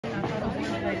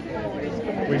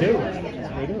We do.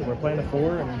 We do. We're playing a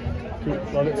 4 and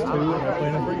Lovett's 2, and they're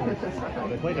playing a 3.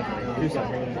 They played a 3. 2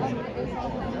 seconds.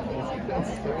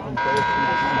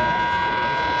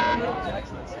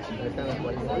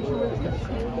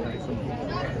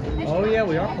 Oh yeah,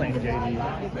 we are playing JD.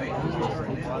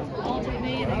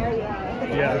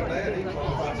 Yeah.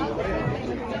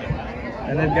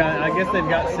 And they've got, I guess they've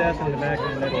got Seth in the back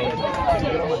in the middle.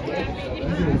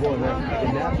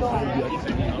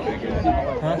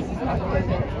 Huh?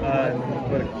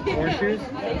 What, orange shoes?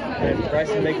 And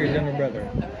Bryson Baker's younger brother,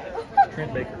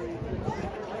 Trent Baker.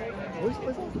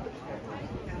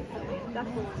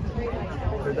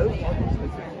 Are those?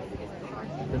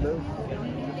 Are those?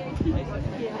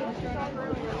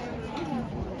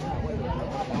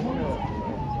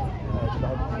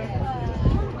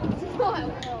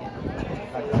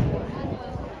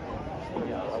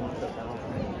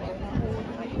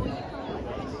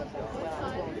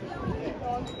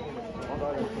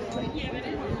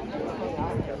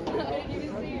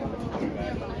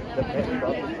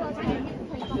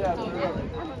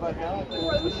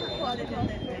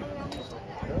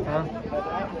 Huh?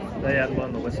 They hadn't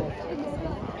blown the whistle.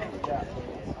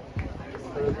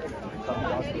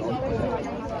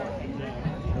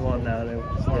 Well, no, they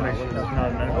want to make sure there's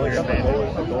not an unclear band.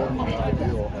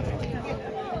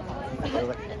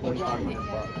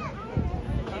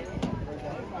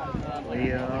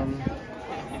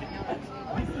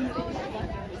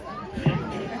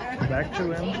 Back to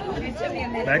him.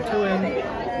 Back to him.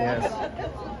 Yes.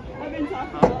 I've been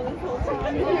talking about this whole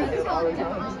time.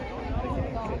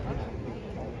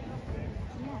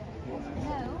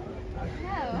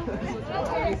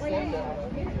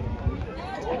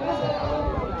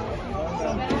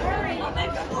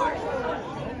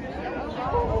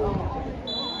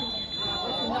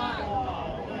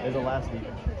 There's a last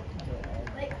defense.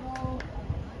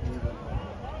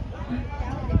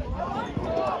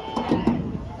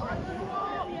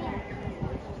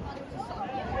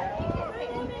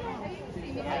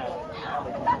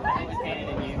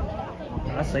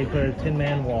 I say put a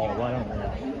 10-man wall. Why don't we?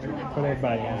 Put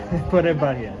everybody in. Put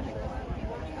everybody in.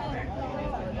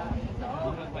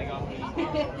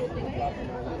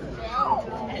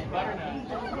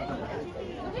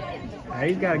 Hey,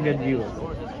 he's got a good view of it.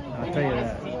 I'll tell you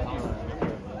that.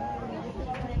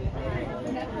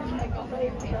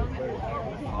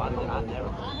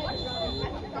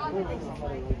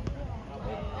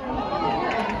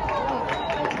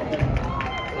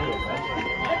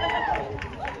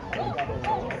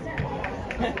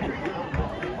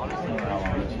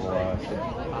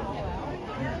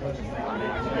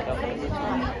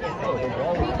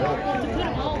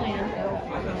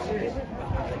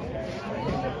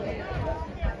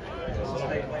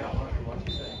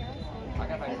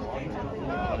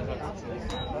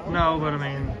 No, but I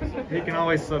mean, he can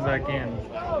always sub back in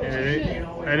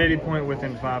at any point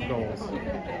within 5 goals.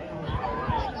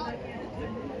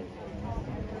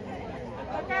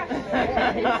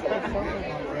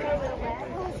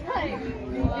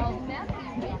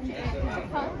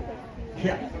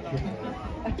 Yeah.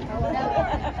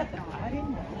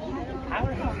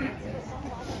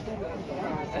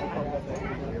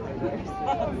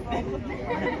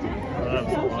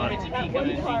 That's a lot.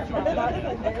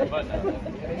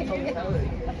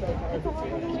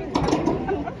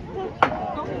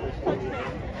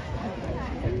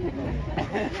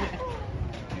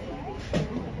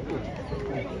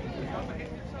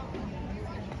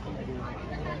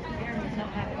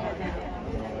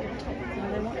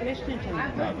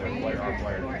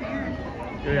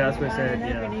 Yeah, that's what I said.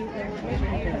 Yeah.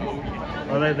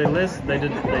 Well, they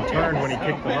turned when he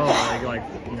kicked the ball. They like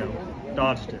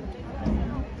dodged it.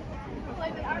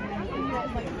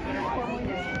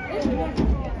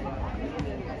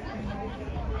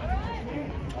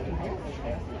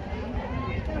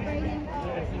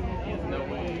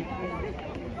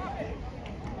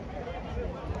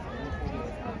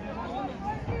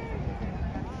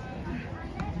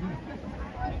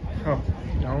 Oh,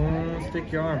 don't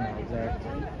stick your arm out, Zach.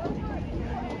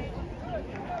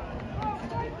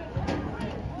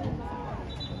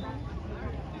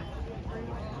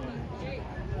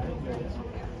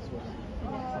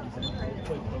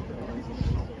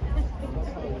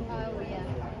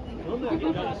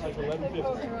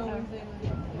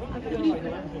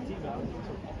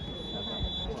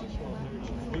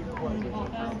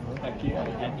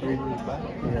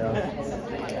 Yeah.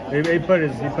 He put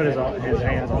his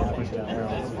hands on to push it out.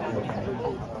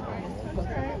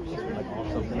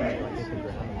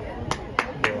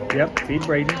 Yep, feed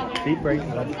Brayden. Feed Brayden.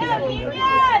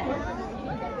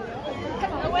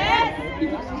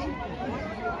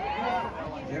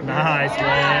 Nice,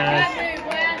 Wes.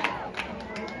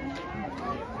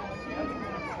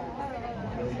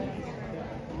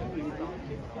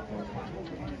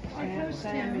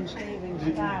 Sam and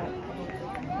Stephen's fight.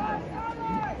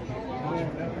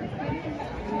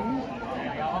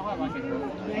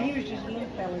 Yeah, he was just a little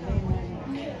fella then,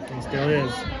 wasn't he? He still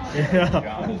is. Yeah. Oh,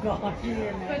 God,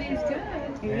 yeah, But man. he's good.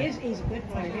 He is, he's a good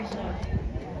player. He's,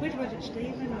 which was it,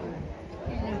 Stephen or?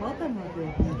 Yeah, both of them are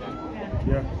good.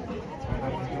 Yeah.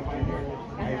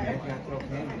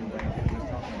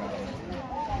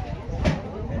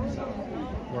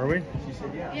 Were we? She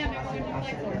said, yeah. Yeah, maybe we can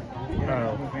play for it.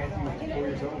 Oh. When Matthew was 4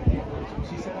 years old,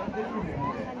 she said, I did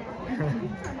remember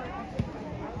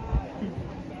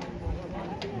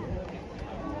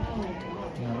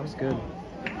No, that was good.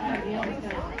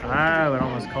 I would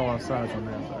almost call offsides on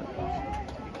that, but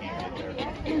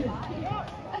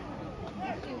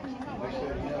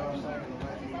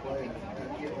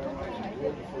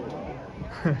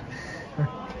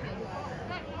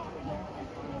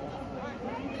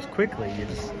just quickly, you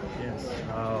just yes.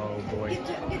 Oh boy.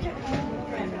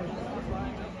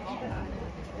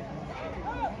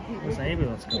 Where's the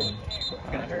ambulance going?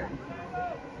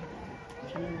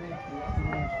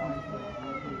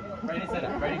 Brady said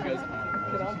it. Brady goes.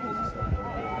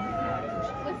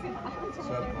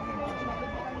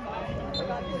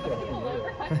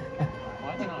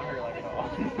 Why is it not her like at all?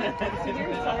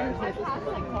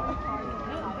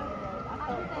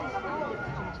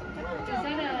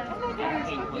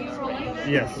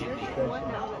 Yes.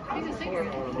 He's a singer.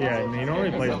 Yeah, and he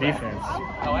normally plays defense.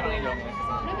 Oh, I don't need to.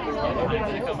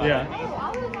 Yeah.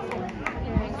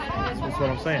 That's what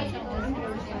I'm saying.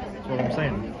 That's what I'm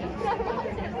saying.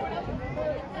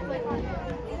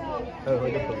 Oh,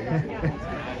 like a player.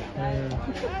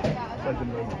 Like the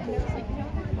movie.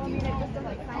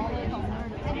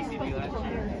 PCD last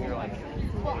year. You're like.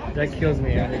 That kills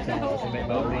me every time.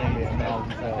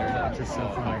 It's just so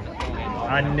funny.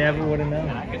 I never would have known.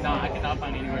 I could not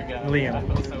find anywhere to go. Liam. I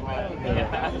feel so bad.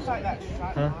 Yeah.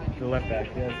 Huh? The left back,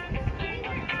 yes.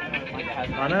 Like it has.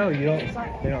 I know, you don't,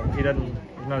 he doesn't,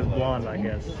 he's not as blonde, I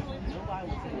guess. No,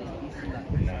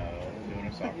 doing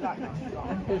a soccer.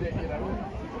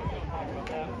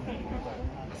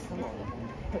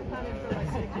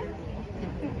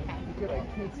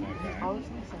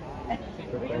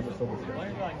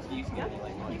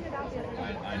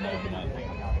 I know nothing.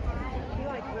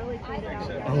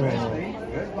 Except Oh.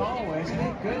 Good ball, Wesley.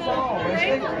 Good ball,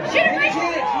 Wesley. Shoot it!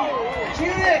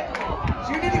 Shoot it!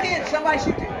 Shoot it again. Somebody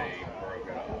shoot it. they broke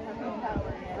it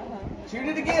off. Shoot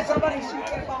it again. Somebody shoot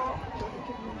that ball.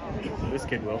 This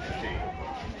kid will.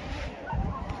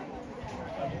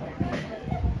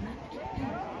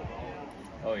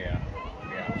 Oh yeah,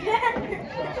 yeah.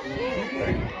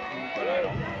 But I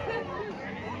don't know.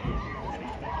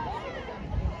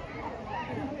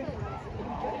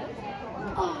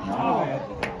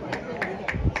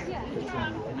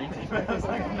 I was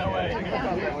like, no way.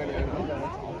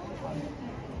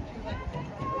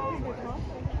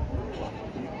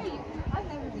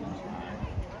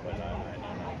 But I know nothing.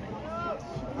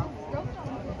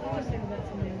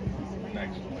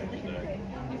 Next Wednesday.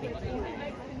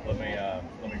 Let me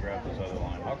grab this other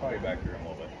line. I'll call you back here in a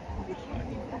little bit.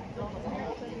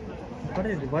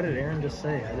 What did Aaron just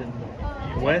say? I didn't.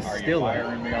 Wes Are you still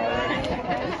firing me already? Come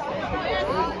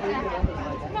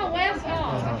on, Wes.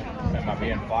 Am I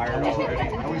being fired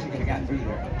already? I wish you could have gotten through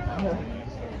there.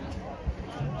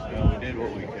 Well, we did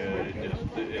what we could.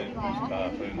 It was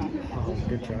tough, and Oh,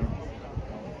 good job.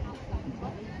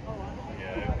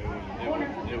 yeah,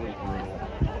 it was brutal.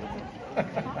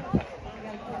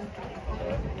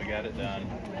 But we got it done.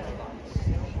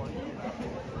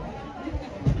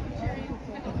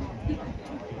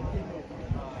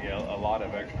 Yeah, a lot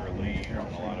of extra leaves and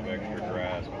a lot of extra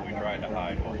grass, but we tried to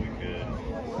hide what we could.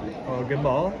 Oh, good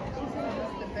ball.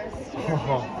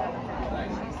 Oh.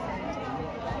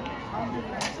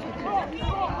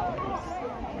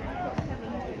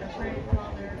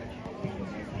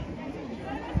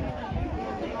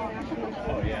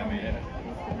 Oh yeah, I mean it.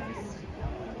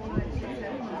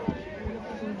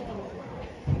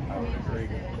 I would agree.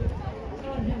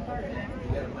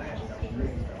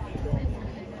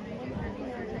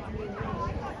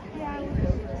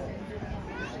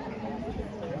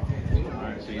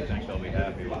 Alright, so you think they'll be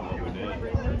happy with what we did?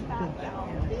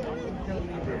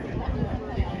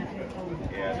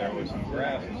 Yeah, there was some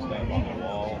grass and stuff on the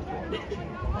wall.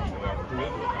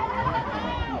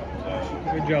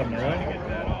 Good job, Trying to Noah. get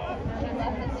that off.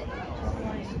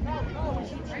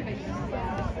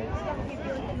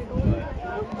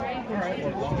 Alright, well,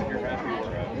 as long as you're happy,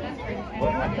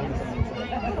 we're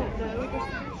happy.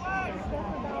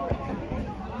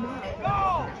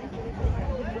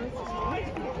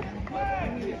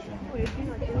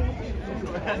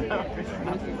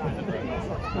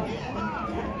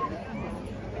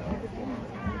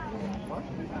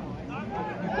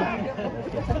 We'll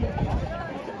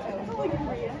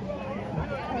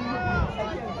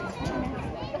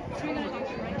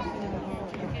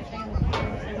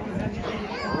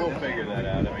figure that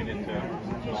out. I mean, it took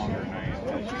longer than I anticipated,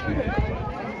 but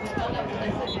it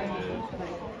is what it is.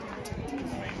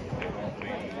 I mean, it won't be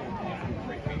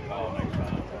 3 feet tall next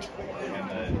time.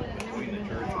 And between the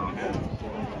church and the house,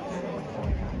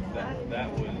 that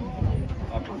was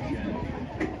upper shin.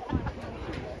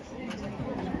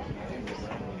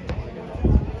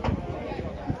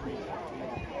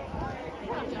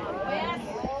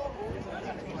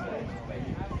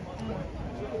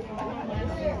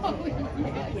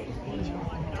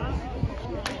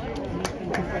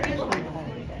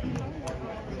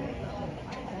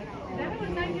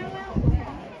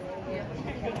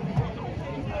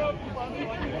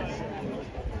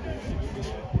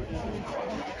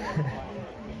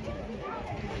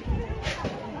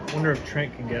 I wonder if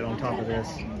Trent can get on top of this.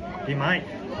 He might.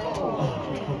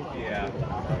 Yeah.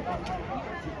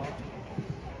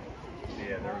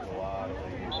 Yeah, there's a lot of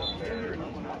leaves up there.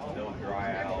 They'll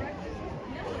dry out,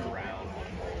 go around,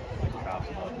 chop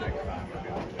them up next time we're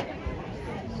doing it.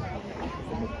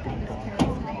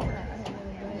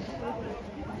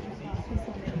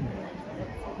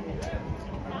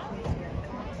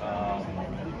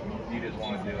 You just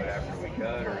want to do it after we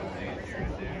cut, or is it easier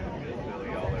to do just Billy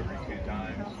all every 2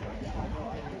 times?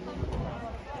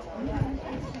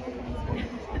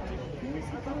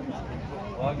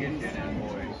 Well, I'll get you an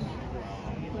invoice in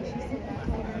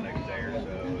the next day or so,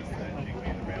 and then she can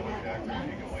either mail a check or she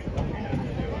can wait till she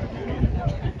doesn't do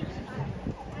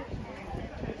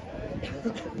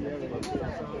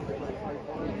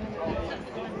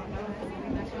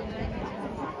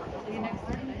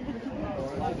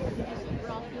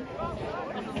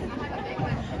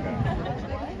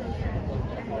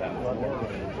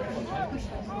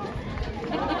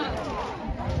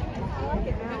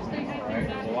Alright,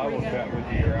 well I will chat with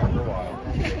you here after a while.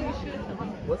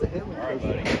 What's a hit? Alright,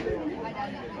 buddy.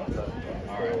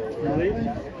 Alright. You leaving?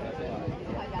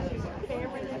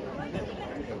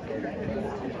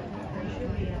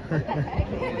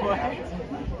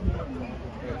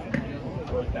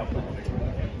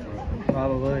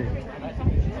 Probably.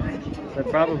 Said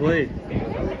probably.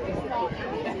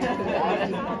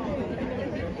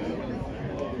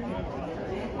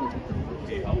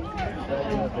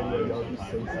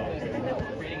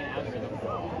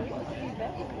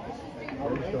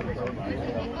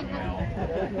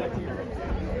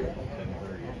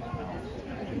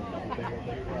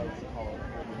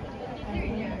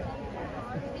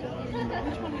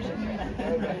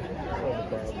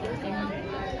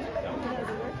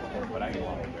 But I get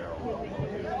along with Daryl.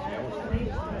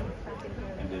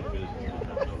 And did business with him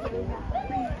before.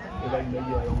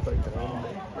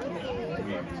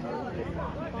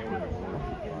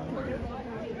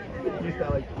 You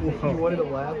sound like you wanted to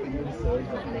laugh, but you were so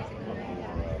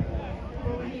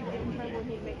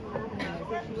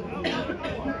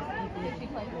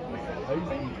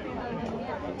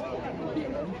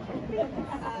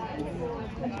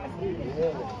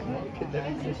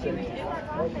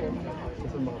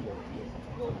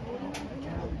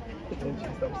And she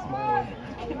starts smiling.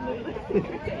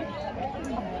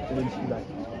 And then she's like,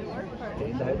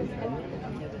 "Hey, that is him."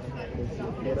 And she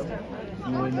hit him.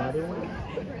 You win another one.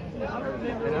 And I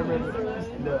remember,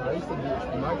 no, I used to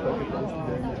do my poker used to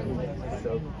do that.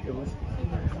 So it was.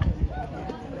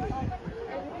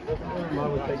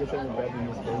 Mom would take us in the bedroom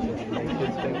and stay and make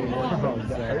kids think we wanted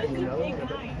to hurt, you know?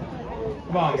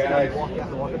 Come on, guys. Walk out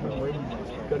and walk up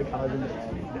and go to college and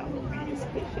now the biggest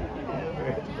station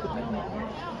ever.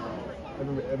 I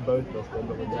remember both of us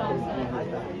went over there.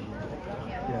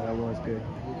 Yeah, that was good.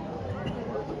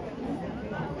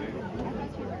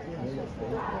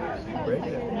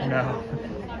 No.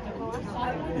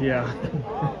 Yeah.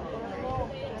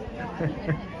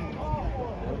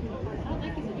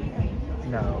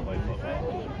 No.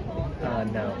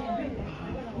 No.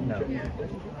 No.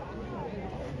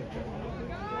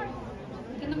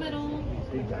 In the middle.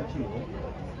 He got you.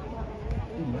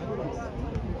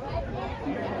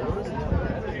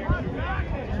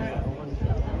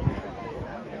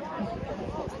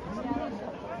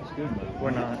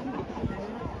 We're not.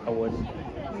 I wouldn't.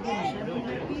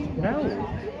 No.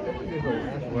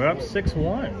 We're up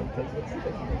 6-1.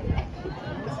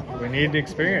 We need the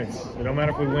experience. It don't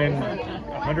matter if we win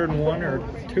 101 or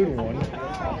 2-1.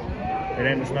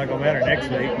 It's not gonna matter next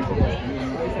week.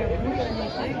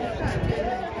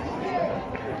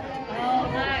 Oh,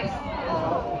 nice.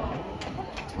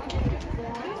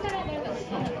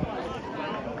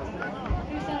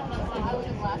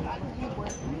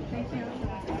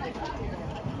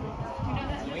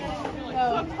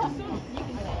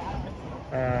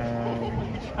 I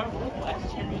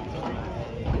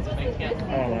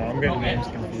don't know. I'm getting names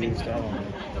confused. I don't know.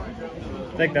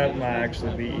 I think that might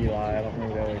actually be Eli. I don't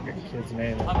remember the other kid's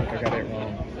name. I think I got it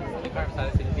wrong.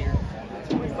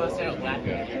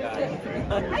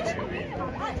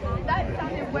 That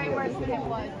sounded way worse than it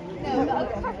was. No, the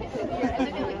other car hit the deer, and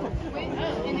then it like went,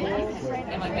 and then he just ran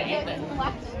And like the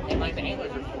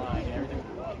antlers are flying and everything.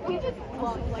 We just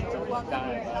walked like a walk here,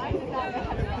 and I did not know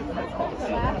how to do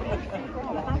that.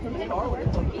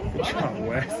 John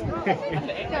West.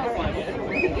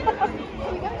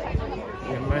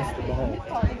 You missed the ball.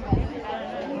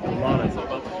 A lot of it.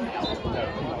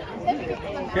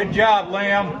 Good job,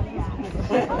 Liam.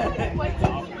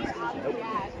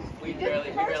 We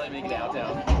barely make it out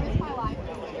now.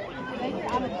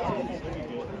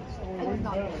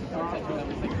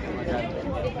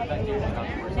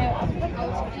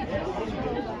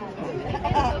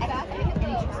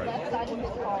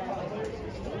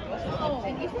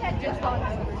 And Ethan had just gone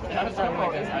over. I was trying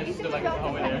like this. I just stood like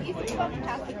over there. Ethan walked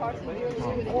past the car, so we were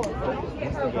literally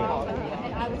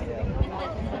and I was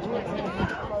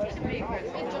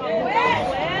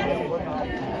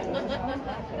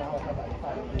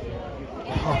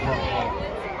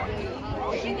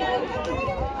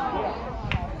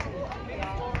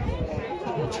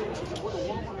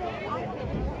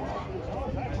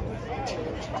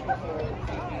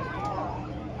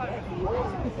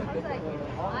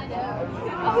I know.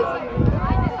 I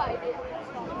did.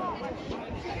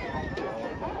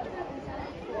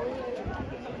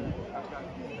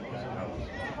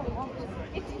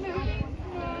 It's moving.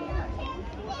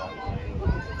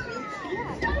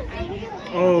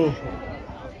 Oh.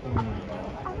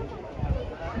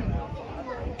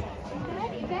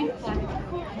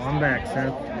 I'm back,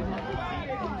 Seth.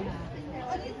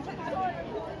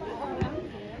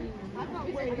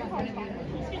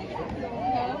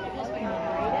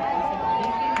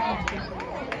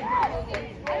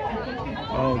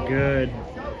 Oh, good.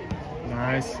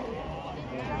 Nice.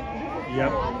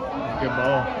 Yep. Good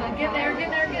ball. Get there, get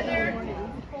there, get there.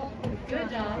 Good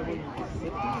job.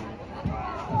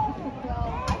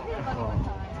 Oh,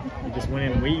 you just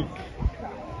went in weak.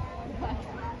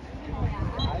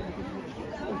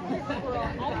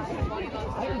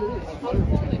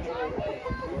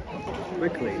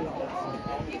 Quickly.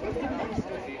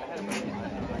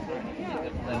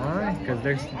 Why? Because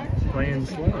they're playing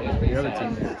slow, the other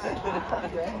teammates.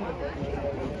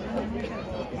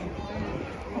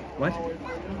 What?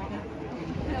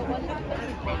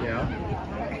 Yeah.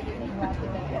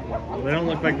 Well, they don't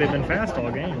look like they've been fast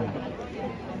all game.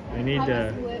 They need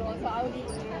to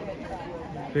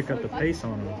pick up the pace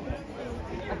on them.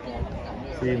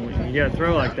 See, when you got to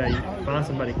throw like that, you find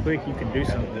somebody quick, you can do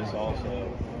something. This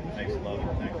also makes love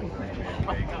and tackle pretty big.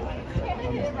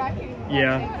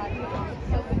 Yeah.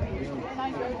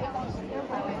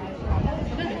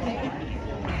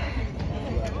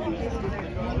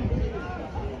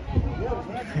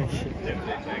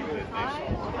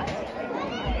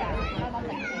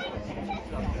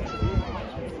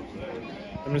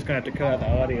 I'm just gonna have to cut out the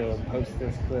audio and post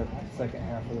this clip the second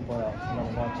half of the playoffs. I'm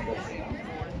gonna watch this.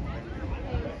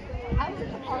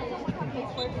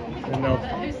 And they'll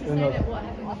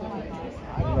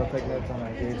take notes on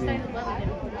our JV.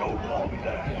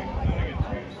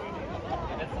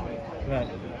 That,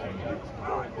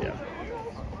 yeah.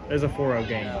 There's a 4-0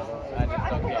 game. No.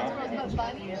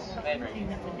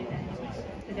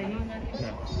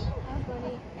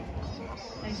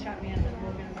 They shot me out of the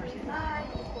Morgan University.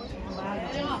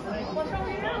 What's wrong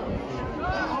with your nose?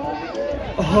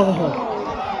 Oh.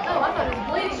 Oh, I thought it was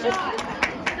bleeding.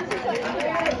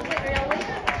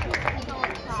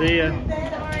 See ya.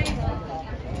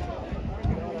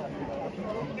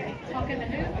 Talking to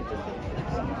who?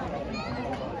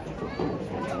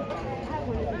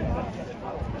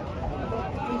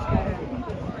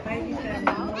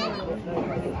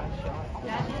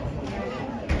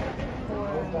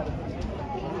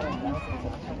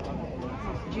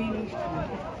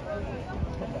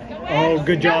 Oh,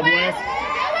 good job, Wes.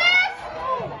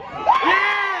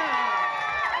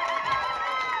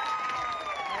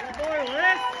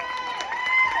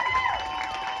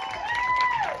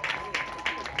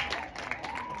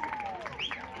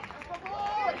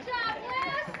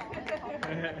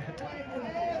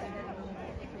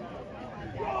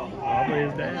 Probably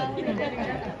his dad.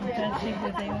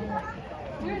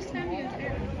 Where's Samuel?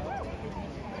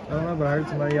 I don't know, but I heard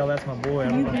somebody yell, "That's my boy." I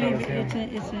don't know if that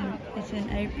was him. It's in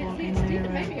April, and it's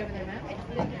in April.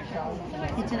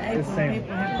 same.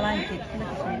 People have blankets.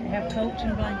 They have coats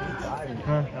and blankets.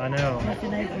 Huh? I know. It's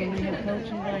in April. We have coats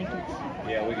and blankets.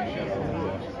 Yeah, we can shut our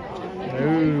windows.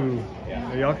 Ooh. Yeah.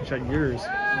 Y'all can shut yours.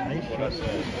 I ain't shut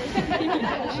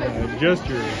just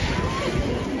yours.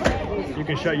 You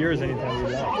can shut yours anytime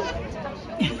you like.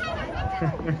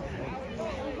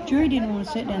 Jerry didn't want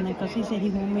to sit down there because he said he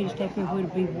wanted me to stay up here where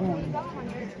it'd be warm.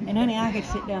 And honey, I could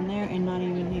sit down there and not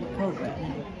even need a coat right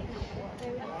now.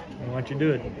 Why don't you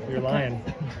do it? You're lying.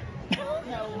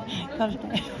 Because No,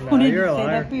 when he you're a sit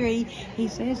liar. up here, he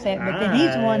says that, but then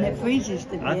he's the one that freezes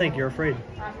to death. I think you're afraid.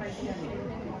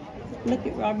 Look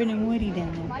at Robin and Woody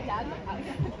down there. My dad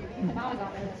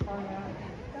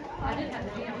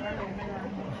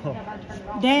Oh.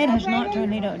 Dad has not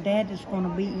turned it up. Dad is going to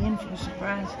be in for a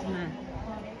surprise tonight.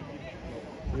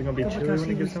 Is it gonna be chilly Because when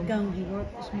he he was gets home? gone. He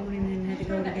worked this morning and had to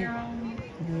go again.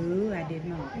 No, I did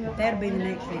not. That'll be the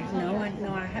next thing. No, I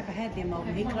haven't had them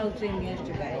open. He closed them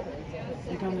yesterday.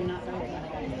 He told me not to open them.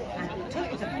 I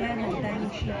took the flannel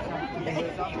down sheets off the bed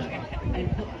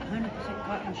and put 100%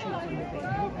 cotton sheets on the bed.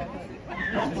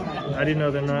 That's what I did. I didn't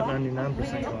know they're not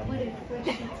 99% cotton.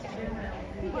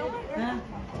 Huh?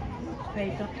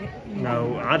 Babe, don't get, you No,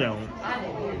 know, I don't.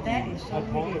 that is so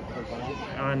ridiculous.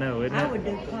 I know, isn't I it? would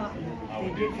do cotton.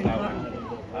 They did some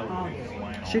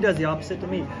cotton. She does the opposite to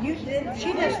me. You did.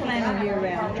 She does flannel year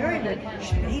round. Jerry does.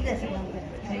 He doesn't know that.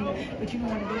 But you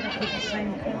want to do it with the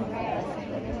same color.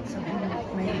 So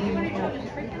maybe you might go.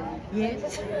 Yes.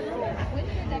 It's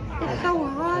so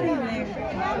hot in there.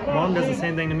 Mom does the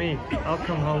same thing to me. I'll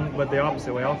come home, but the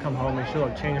opposite way. I'll come home and she'll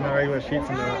change my regular sheets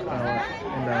into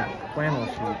flannel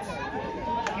sheets.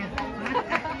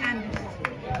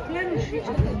 Flannel sheets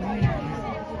are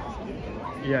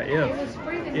Yeah,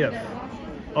 if.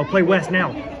 Oh, play West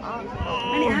now.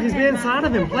 Oh, he's been inside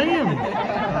of him. Play him.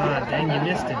 Ah, dang, you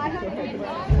missed him.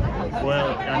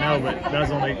 Well, I know, but that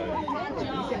was only.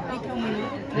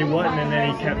 He wasn't, and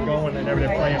then he kept going and never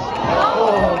did play him.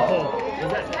 Oh,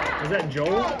 is that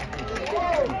Joel?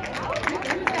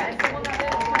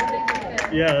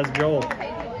 Yeah, that's Joel.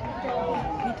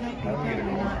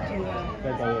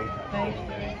 That's old.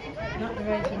 Not to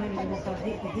raise the window because the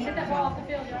heat is on.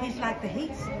 He's like the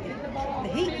heat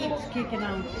keeps kicking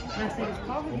on. And I said, it's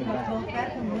probably because both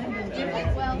bathroom windows are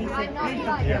down. He said, please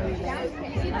don't tell me that. I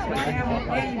said, Karen won't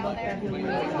tell you both bathroom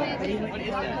windows are down. But he went to go.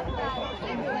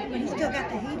 But he's still got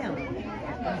the heat on.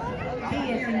 He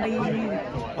is in the unit.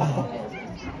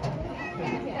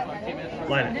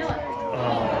 Light it.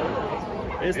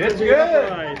 It's It's the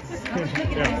good. uprights. I was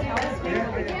looking at this all there.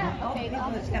 Oh,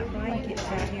 people that's got blankets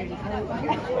out here to hold.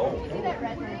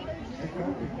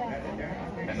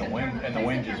 And the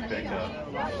wind just picked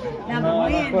up. Now the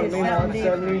wind is something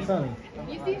different. sunny.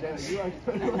 You see? Okay,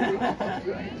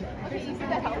 you see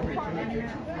that help?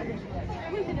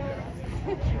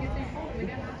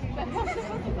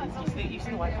 You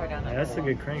see the white car down there? That's a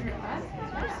good crank.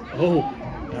 Oh,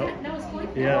 no.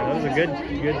 Yeah, that was a good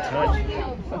touch.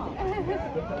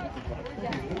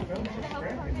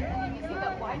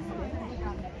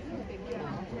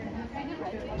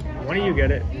 Why don't you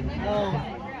get it?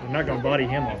 I'm not gonna body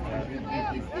him off that.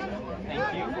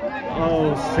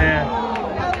 Oh, sad.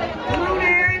 Come on,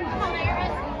 Aaron.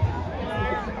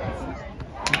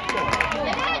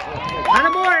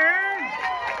 Attaboy, Aaron!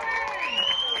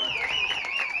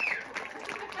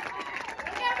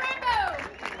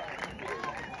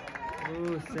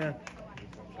 Oh, Seth.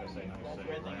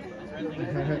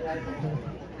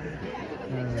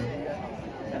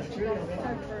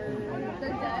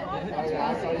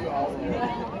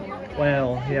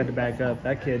 Well, he had to back up.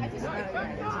 That kid, he's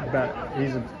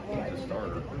a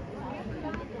Starter.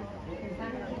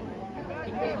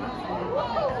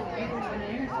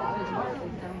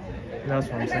 That's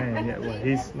what I'm saying. Yeah, well,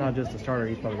 he's not just a starter.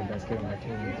 He's probably the best kid on our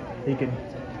team. He can.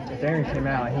 If Aaron came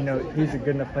out, he's a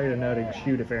good enough player to know to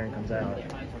shoot if Aaron comes out.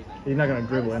 He's not going to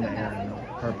dribble into Aaron on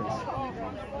purpose.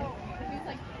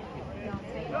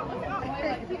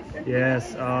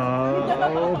 Yes.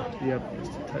 Oh. Yep.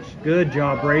 Just a touch. Good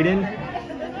job, Braden.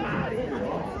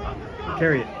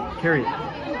 Carry it. Carry it.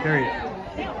 Carry it.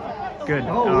 Good.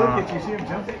 Oh, look at you. See him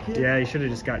jump that kid? Yeah, he should have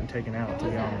just gotten taken out, to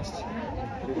be honest.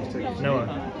 Noah.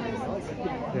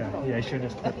 Yeah, he should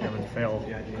have just put him and failed.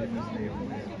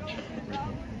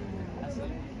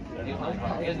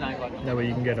 That way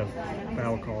you can get a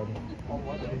foul called.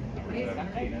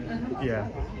 Yeah.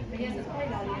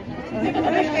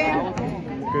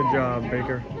 Good job,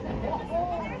 Baker.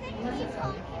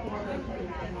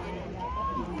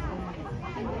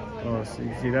 Oh,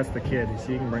 see, that's the kid.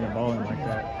 See, you can bring a ball in like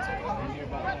that.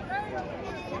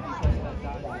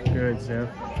 Good, Zeph.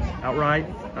 Outright.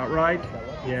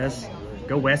 Yes.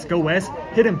 Go West, go West.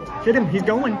 Hit him, he's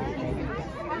going.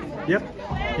 Yep,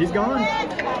 he's gone.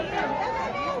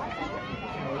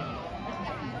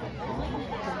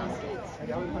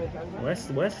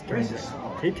 West turns.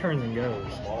 He turns and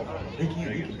goes.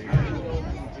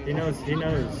 He knows.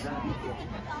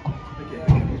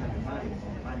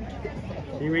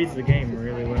 He reads the game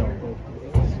really well.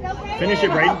 Finish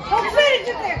it, Braden.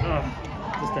 Oh,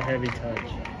 just a heavy touch.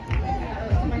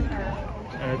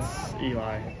 That's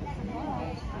Eli.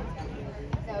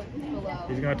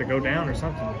 He's gonna have to go down or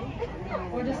something.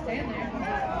 Or just stand there.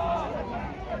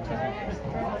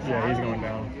 Yeah, he's going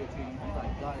down.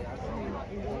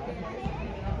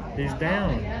 He's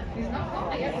down.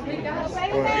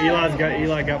 Well,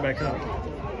 Eli got back up.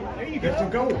 There you go.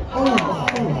 Go.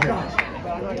 Oh gosh.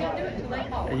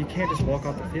 You can't just walk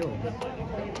off the field.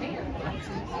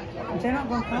 They're not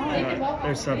going to call it.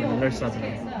 They're subbing him. They're subbing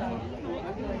him.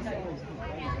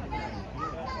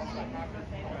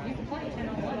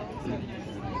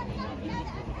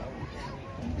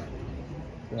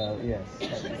 Well, yes.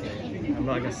 I'm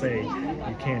not gonna say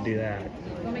you can't do that.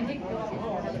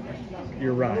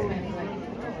 You're right.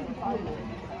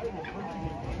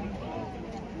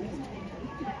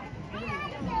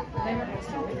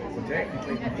 So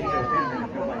technically, if he goes down there,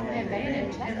 nobody has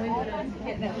Advantage, and we would have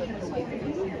hit that.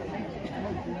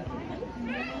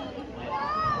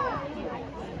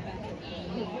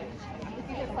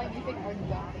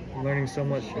 Learning so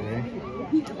much today.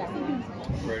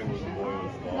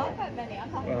 Not that many.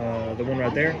 The one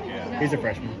right there, he's a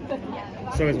freshman.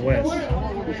 So is Wes.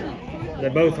 They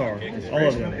both are. All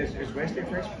of them. Is West a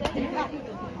freshman?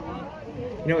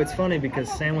 You know, it's funny because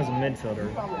Sam was a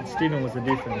midfielder and Steven was a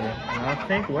defender. And I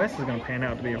think Wes is going to pan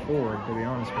out to be a forward, to be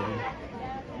honest with you.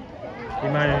 He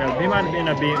might end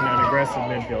up being an aggressive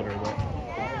midfielder, but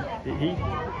he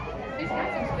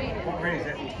What grade is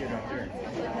that kid out there?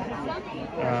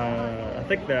 I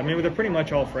think that, they're pretty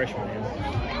much all freshmen.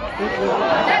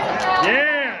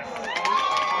 Yes!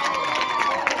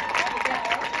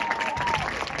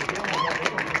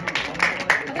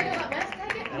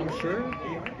 I'm sure.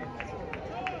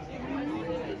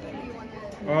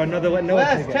 Oh, no, they're letting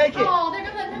Noah take it. Oh, they're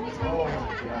gonna let Noah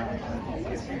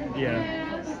take it.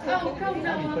 Yeah. Oh, go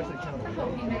Noah. I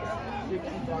hope he makes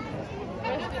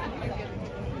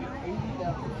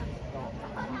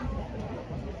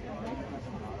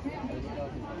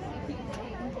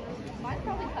Mine's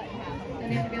probably cut in half. Then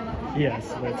you have to be on the hot. Yes,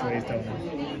 that's what he's telling me.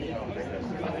 I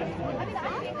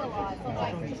think a lot.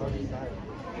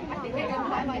 I think they go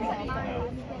by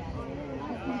myself.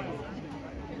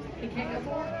 He can't go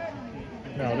for it?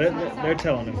 No, they're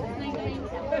telling him.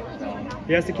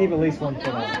 He has to keep at least one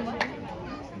foot on.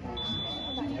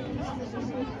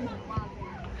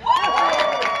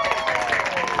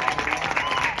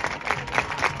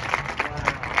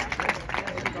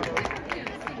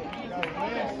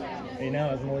 He now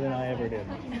has more than I ever did.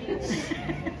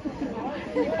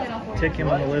 Tick him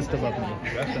on the list above me.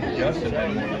 Justin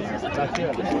had more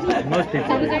than you. Most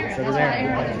people do. So does Aaron.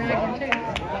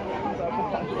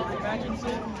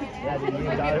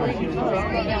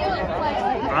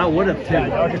 I would have too.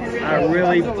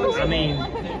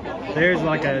 There's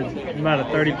like about a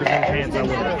 30% chance I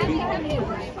would have.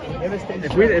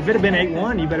 If it had been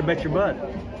 8-1, you better bet your butt.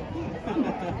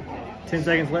 10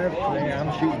 seconds left. Yeah,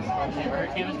 I'm shooting.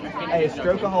 Hey,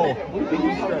 stroke a hole.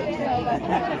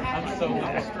 I'm so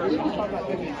stroke.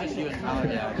 Just you and Tyler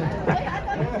down.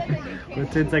 With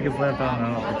 10 seconds left, I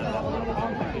don't know.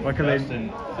 What could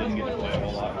Justin didn't get to play a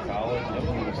whole lot in college.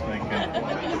 He was thinking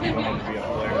he wanted to be a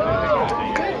player.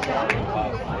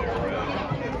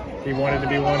 He wanted to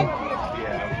be one.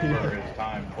 Yeah, for his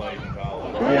time played in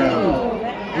college. Yeah.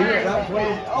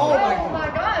 Oh my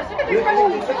gosh, look at these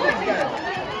freshmen.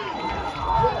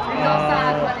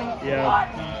 Yeah.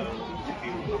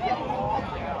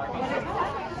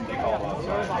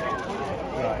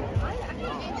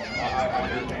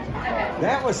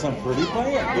 That was some pretty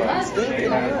playing. Yeah,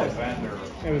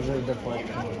 It was a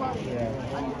deflection. Yeah.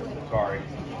 Sorry,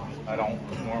 I don't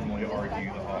normally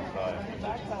argue the offside.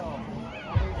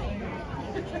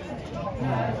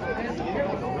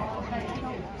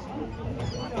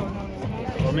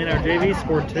 Well, our JV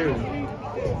scored 2.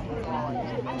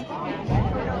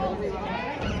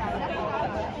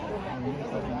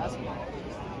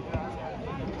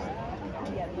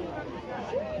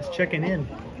 It's checking in.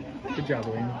 Good job,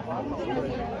 William.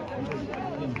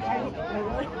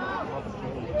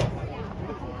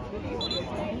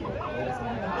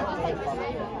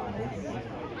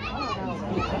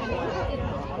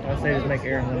 I say just make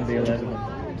Aaron win the 11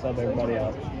 and sub everybody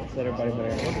out. Set everybody but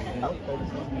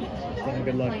Aaron.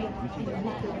 Good luck.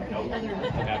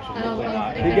 Absolutely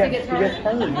not. He gets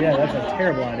hurt. Yeah, that's a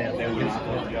terrible idea. They would just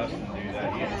let Justin do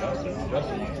that. He and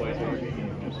Justin plays every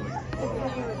game this week.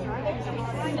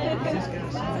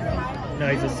 No,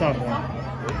 he's a sophomore.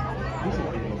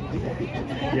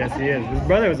 Yes, he is. His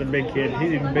brother was a big kid.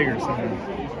 He's even bigger somehow.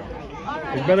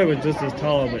 His brother was just as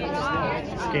tall, but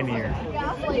skinnier.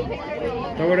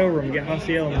 Throw it over him. Get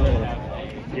Haciel in the middle.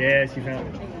 Yes, you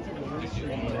found it.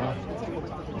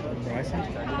 Bryson?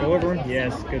 Go over him.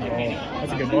 Yes, good ball.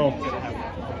 That's a good ball.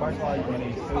 I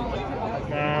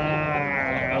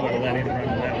would have let him run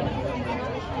that one.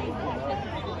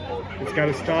 It's got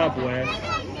to stop, Wes.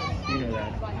 You know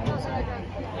that.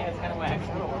 Yeah, it's kind of whack.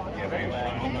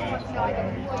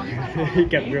 He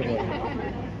kept dribbling.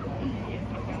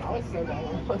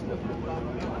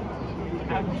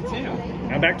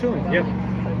 Now back to him. Yep.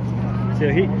 So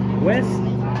Wes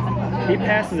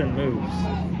passes and moves.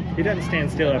 He doesn't stand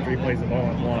still after he plays the ball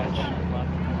and watch.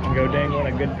 And go, dang, what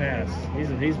a good pass. He's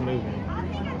moving.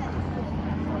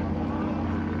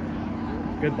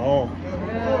 Good ball.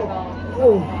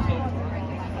 Oh.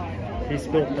 He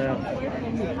spilt that.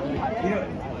 You know,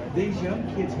 these young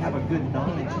kids have a good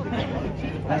knowledge of the game.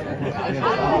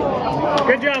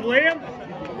 Good job, Liam.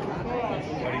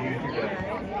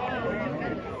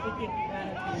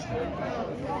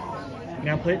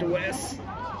 Now play it to Wes.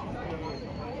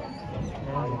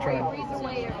 I'm trying.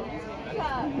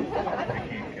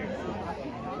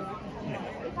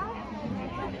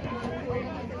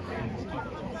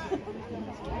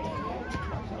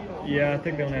 Yeah, I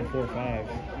think they only had 4 or 5.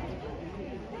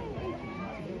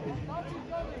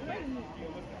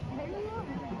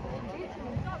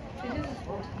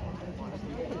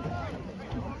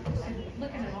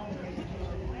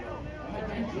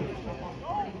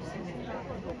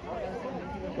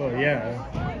 Oh yeah.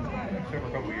 Except for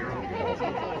a couple years ago.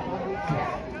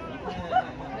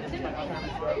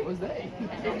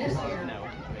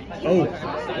 Oh,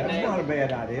 That's not a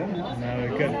bad idea. no,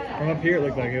 it couldn't. From up here, it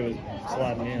looked like it was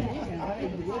sliding in.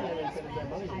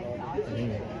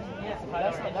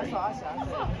 That's what I said.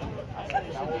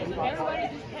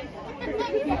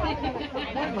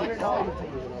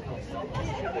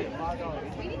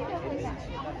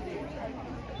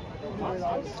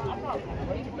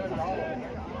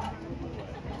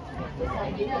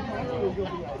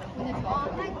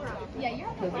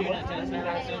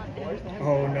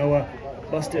 Oh, Noah,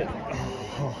 busted.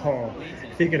 Oh,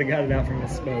 if he could have got it out from the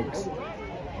spokes.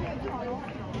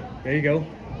 There you go.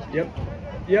 Yep.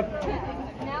 Yep.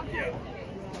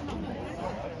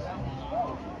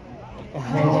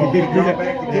 Oh, He got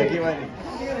back to kick you, wasn't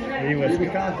he was.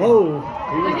 Oh,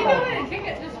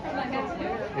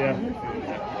 yeah.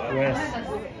 Wes.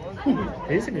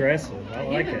 He's aggressive. I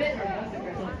like it.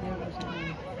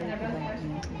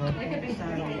 Huh?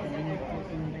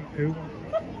 Who?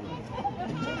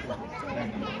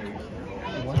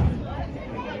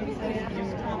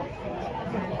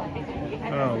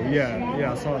 Oh,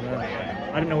 yeah, I saw that.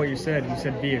 I didn't know what you said. You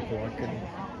said vehicle. I couldn't.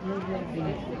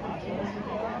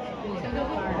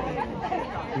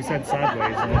 You said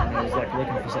sideways, and I was like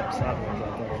looking for something sideways. I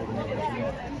thought I didn't know what you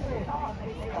meant.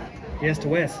 Yes, to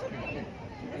Wes.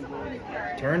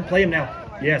 Turn, play him now.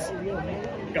 Yes.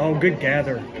 Oh, good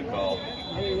gather. Good ball.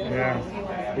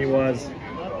 Yeah, he was.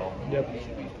 Yep.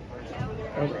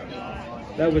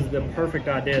 That was the perfect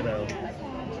idea, though.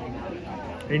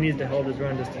 He needs to hold his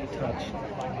run just a touch.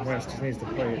 Wes just needs to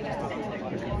play it just a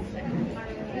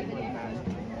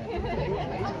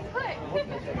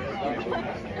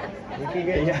We could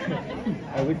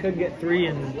get, we could get 3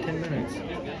 in 10 minutes.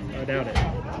 I doubt it.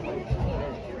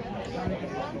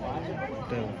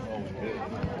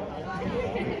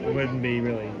 It wouldn't be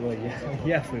really, well,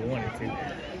 yeah, if we wanted to.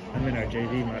 I mean, our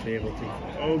JV might be able to.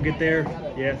 Oh, get there.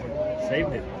 Yeah,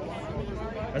 saved it.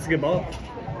 That's a good ball.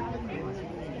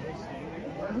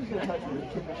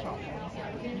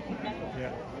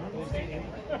 Yeah.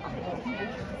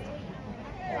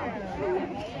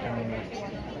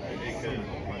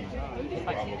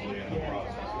 Probably in the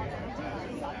process.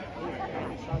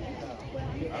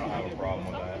 I don't have a problem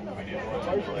with that. We need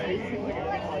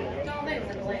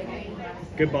to play.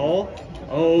 Good ball.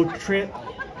 Oh, Trent.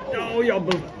 Oh, y'all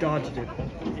both dodged it.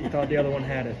 You thought the other one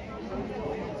had it.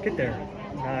 Get there.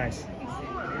 Nice.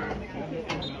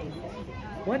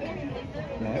 What?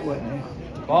 No, it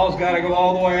wasn't. Ball's got to go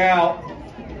all the way out.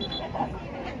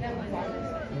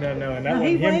 No, and that No, wasn't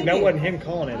he him. That waited. wasn't him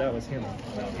calling it. That was him.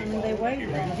 And they waited.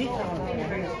 He called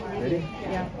it. Did he?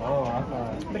 Yeah. Oh, I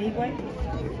thought. But he waited.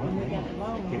 When we got the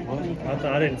ball.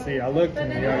 I didn't see it. I looked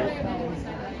and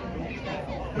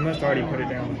he must already put it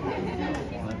down.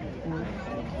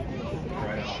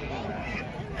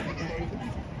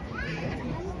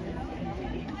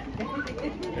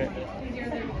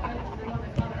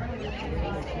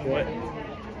 What?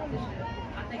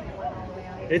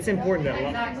 It's important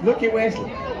that Look at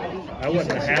Wesley. I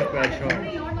wasn't a half bad shot.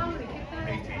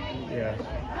 18. Yeah.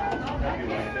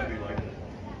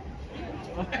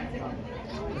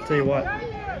 I'll tell you what,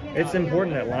 it's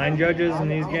important that line judges in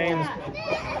these games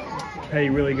pay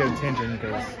really good attention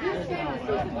because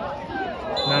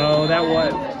no, that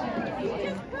was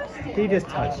he just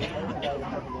touched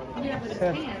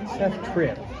Seth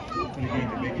tripped.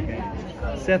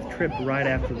 Seth tripped right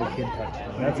after the kid touched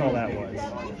him. That's all that was.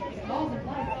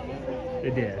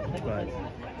 It did, but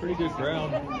Pretty good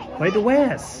crowd. played the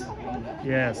West.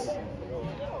 Yes.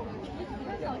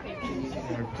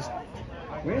 Just,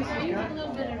 Where's he got? I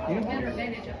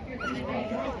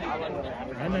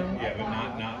know. Yeah, but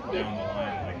not down the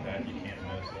line like that. You can't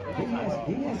miss it.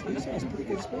 He has pretty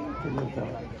good speed for the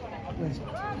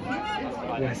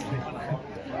Wesley.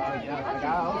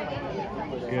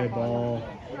 Good ball.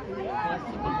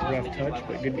 Rough touch,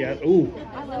 but good guy. Ooh.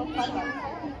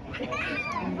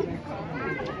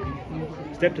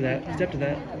 Step to that. Step to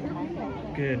that.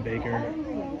 Good, Baker.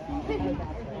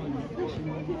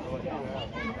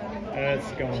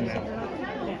 That's going out.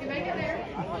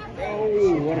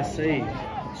 Oh, what a save.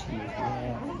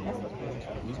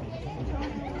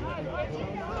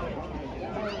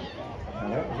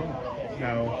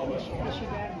 No.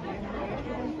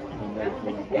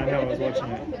 I know, I was watching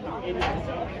it.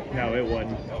 No, it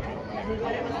wasn't.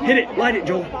 Hit it! Light it,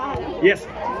 Joel! Yes!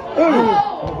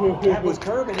 Oh! That was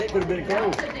curving. It could have been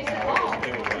close.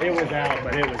 It was out,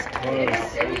 but it was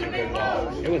close. It was a good ball.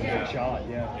 It was a good shot,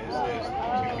 yeah. It's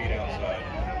 2 feet outside.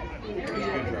 It's a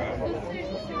good drive.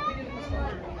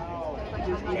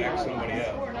 Back somebody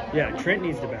up. Yeah, Trent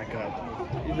needs to back up.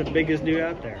 He's the biggest dude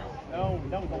out there.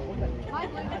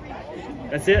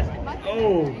 That's it.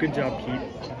 Oh, good job, Keith.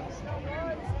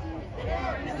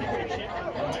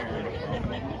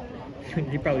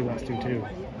 He probably wants to too.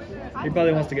 He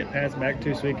probably wants to get passed back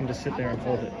too, so he can just sit there and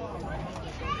hold it.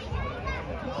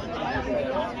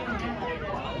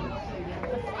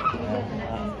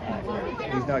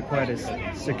 He's not quite as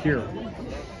secure.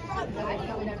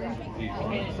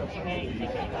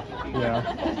 Yeah.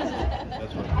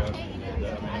 That's what Gus did.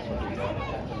 I mean, that's what he got.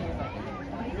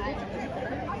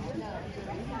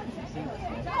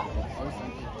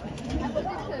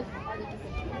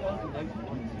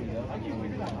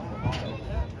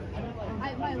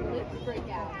 My lips break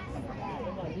out.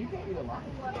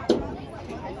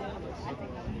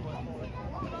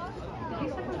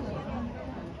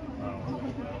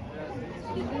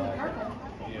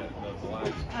 Yeah, the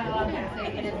black.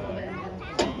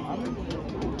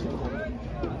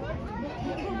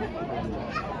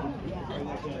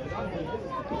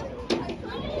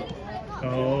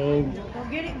 Oh, Go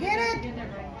get it, get it!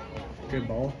 good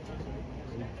ball.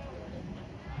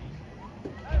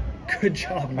 Good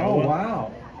job, Noah. Oh,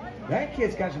 wow. That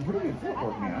kid's got some pretty good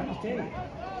footwork now, I just tell you.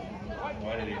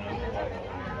 Why did he not play?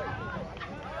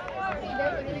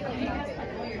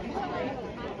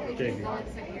 Dig.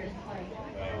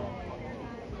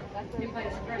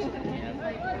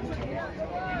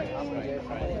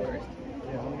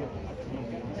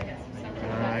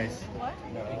 Nice.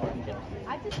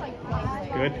 I just like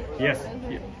Good. Yes.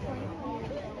 Yeah.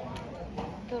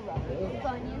 the rubber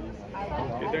bunions. I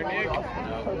like Get there, Nick.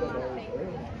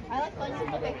 I like bunions,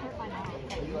 but they hurt my mouth.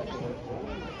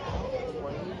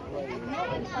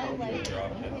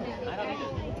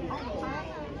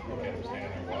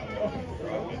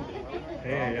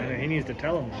 Hey, I know he needs to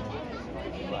tell him.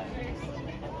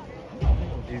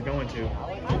 He's going to.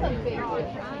 I'm a big fan.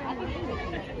 I think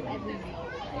every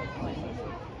meal.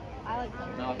 I like them.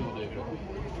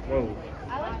 Whoa.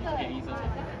 I like the.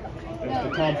 That's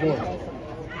the Tom Ford.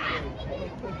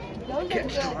 Those are good.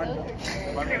 Those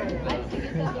are good. I used to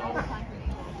get those all the time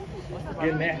for me.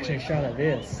 Get an action shot of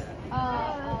this.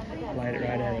 Light it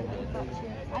right at him.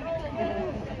 I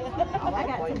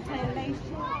got some plantation.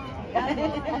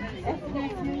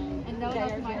 And no,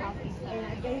 that's my house.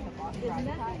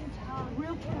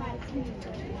 Real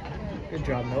Good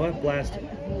job, Noah. Blast.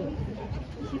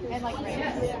 and like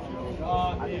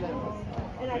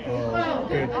Oh,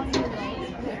 good.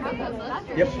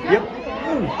 Yep. Yep, yep.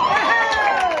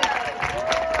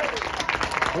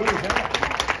 Who is that?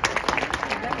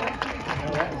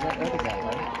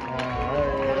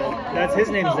 That's his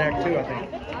name's Zach too, I think.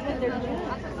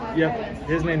 Yep,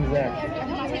 his name's Zach.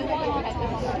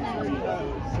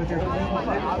 But they're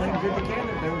playing good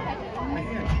together. They're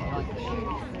ahead.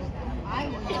 I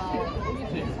love.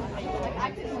 Like I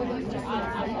just would just.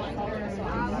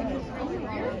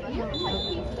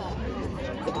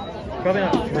 Probably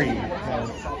not 3,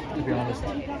 to be honest.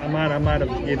 I might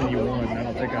have given you 1. I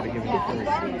don't think I'd have given you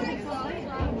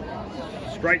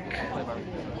 3. Strike.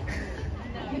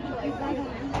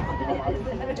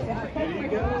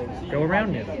 Go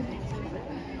around him.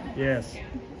 Yes.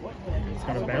 It's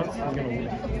gonna bounce. He's gonna.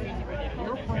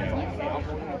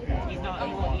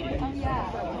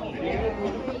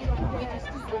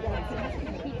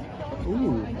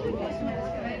 Ooh.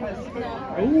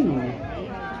 Ooh.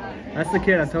 That's the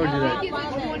kid I told you that.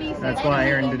 That's why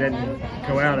Aaron didn't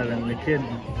go out of him. The kid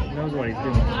knows what he's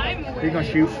doing. He's gonna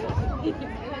shoot.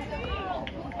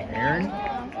 Aaron.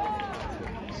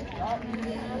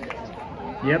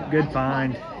 Yep, good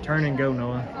find. Turn and go,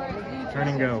 Noah. Turn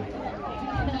and go.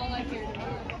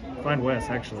 Find Wes,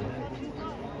 actually.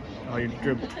 Oh, you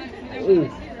dribbled. Ooh.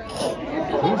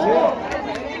 Who's that?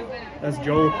 That's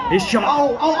Joel. He shot.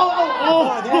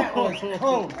 Oh, that was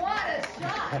close.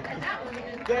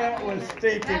 That was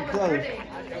stinking close.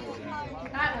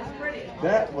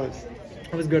 That was.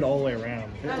 That was good all the way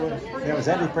around. Yeah, was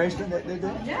that his freshman that did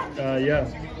that? Yeah.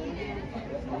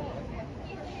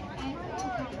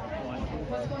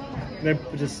 They're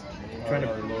just trying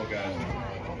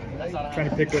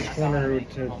to pick which corner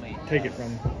to take it from.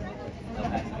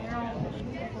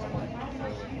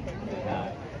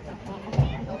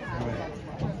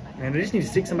 Man, they just need to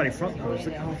stick somebody front post.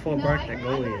 Look how far back that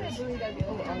goalie is.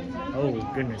 Oh,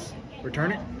 goodness.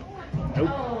 Return it?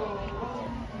 Nope.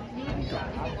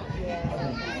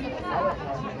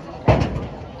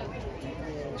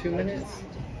 2 minutes?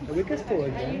 We can score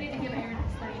again.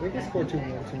 We can score 2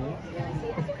 minutes.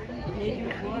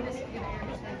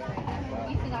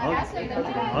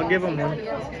 I'll give him one.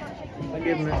 I'll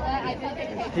give him it.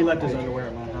 He left his underwear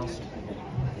at my house.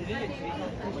 He didn't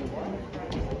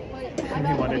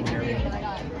hear me.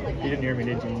 He didn't hear me,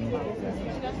 did you?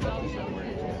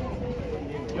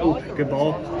 Oh, good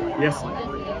ball. Yes.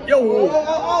 Yo!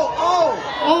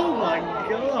 Oh my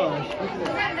gosh!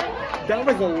 That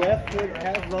was a left foot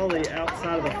half volley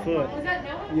outside of the foot.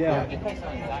 Yeah.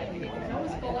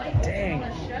 Dang.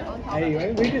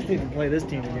 Hey, we just need to play this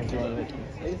team against each other.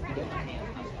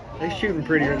 They're shooting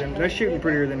prettier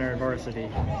than our varsity.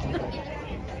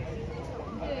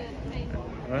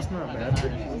 That's not bad.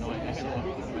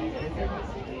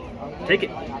 Take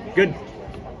it. Good.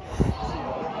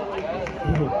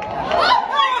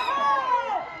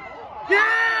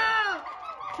 Yeah!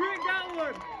 Trent got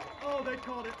one. Oh, they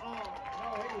called it off.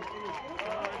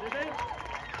 Did they?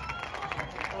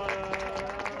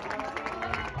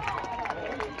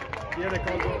 Yeah, they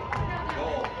called it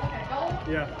goal.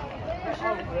 Yeah. That's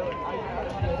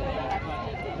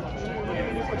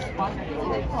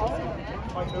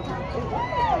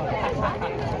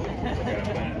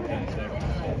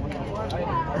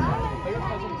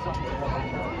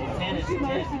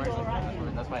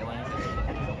why it lands.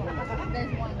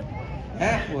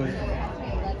 That was.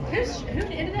 Who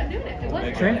ended up doing it? It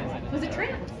wasn't Trent. Was it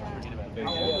Trent?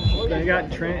 They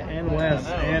got Trent and Wes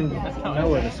and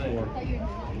Noah to score.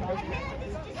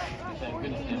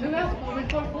 Who else was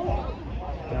it for?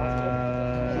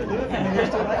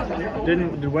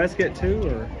 Did Wes get 2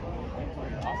 or?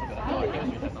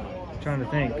 Trying to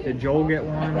think. Did Joel get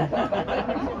 1?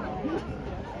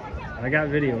 I got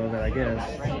video of it, I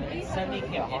guess.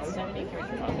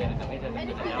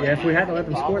 Yeah, if we hadn't let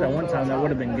them score that one time, that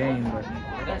would have been game. But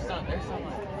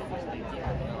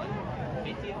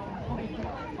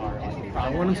I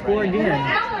want them to score again.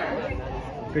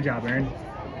 Good job, Aaron.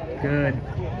 Good.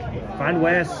 Find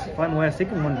Wes. Find Wes. He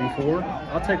can 1v4.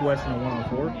 I'll take Wes in a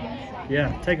 1-on-4.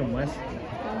 Yeah, take him, Wes.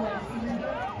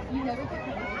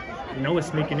 Noah's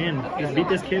sneaking in. Just beat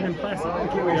this kid in plastic. Look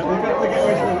at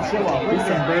He's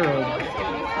sombrero.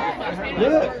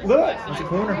 Look. It's a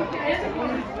corner.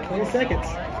 20 seconds.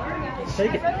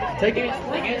 Take it. Take it.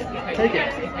 Take it.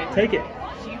 Take it.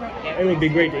 It would be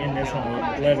great to end this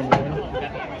on 11 to win.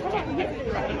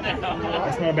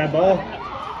 That's not a bad ball.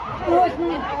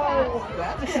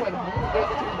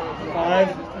 5.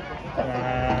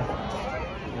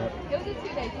 Yep. It was a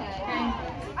 2-day tag.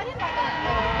 I didn't know that.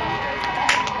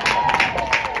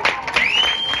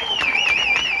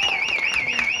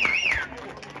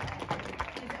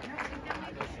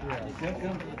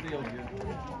 Come to the field, Jim.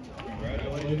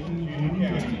 Congratulations, Union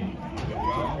County.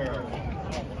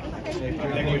 I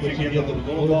think we should give the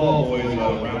little ball boys a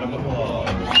round of applause.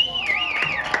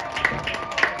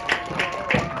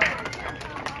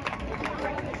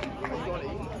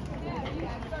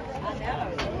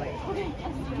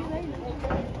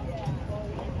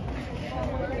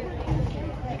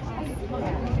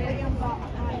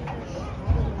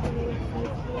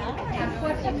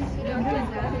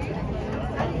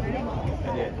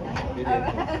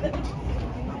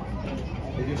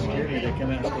 They just scared me. They come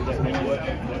out and say that.